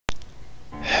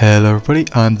Hello everybody,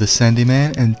 I'm the Sandy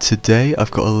Man, and today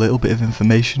I've got a little bit of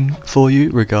information for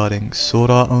you regarding Sword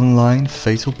Art Online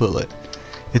Fatal Bullet.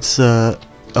 It's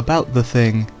about the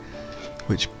thing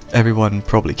which everyone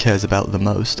probably cares about the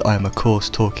most. I am of course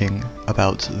talking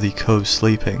about the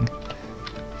co-sleeping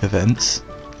events.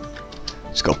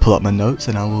 Just gotta pull up my notes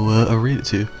and I will read it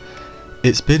to you.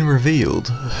 It's been revealed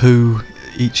who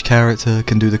each character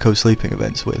can do the co-sleeping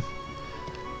events with.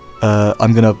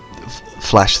 I'm gonna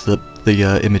flash the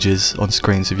images on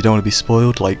screen, so if you don't want to be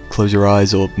spoiled, like close your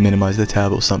eyes or minimize the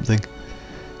tab or something.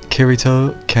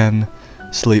 Kirito can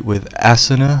sleep with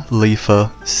Asuna,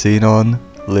 Leafa, Sinon,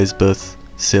 Lisbeth,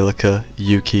 Silica,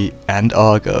 Yuki, and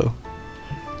Argo.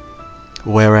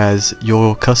 Whereas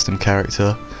your custom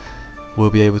character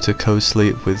will be able to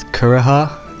co-sleep with Kureha,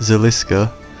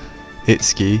 Zeliska,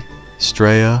 Itsuki,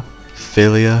 Straya,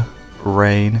 Filia,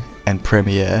 Rain, and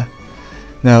Premiere.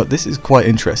 Now this is quite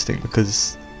interesting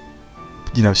because,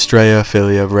 you know, Straya,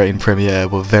 Filia, Rain, Premiere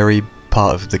were very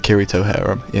part of the Kirito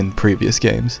harem in previous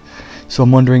games. So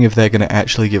I'm wondering if they're going to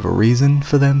actually give a reason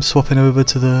for them swapping over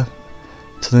to the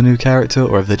new character,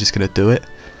 or if they're just going to do it.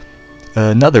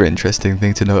 Another interesting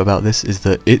thing to note about this is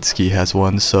that Itsuki has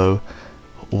one, so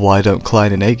why don't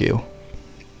Klein and Egil?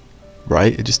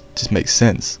 Right? It just makes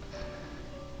sense.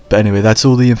 But anyway, that's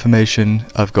all the information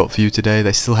I've got for you today.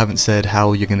 They still haven't said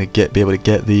how you're going to be able to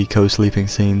get the co-sleeping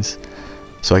scenes,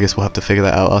 so I guess we'll have to figure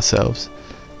that out ourselves.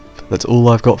 That's all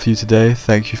I've got for you today.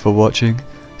 Thank you for watching.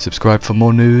 Subscribe for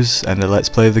more news and a let's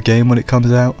play of the game when it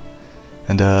comes out.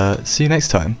 And see you next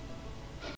time.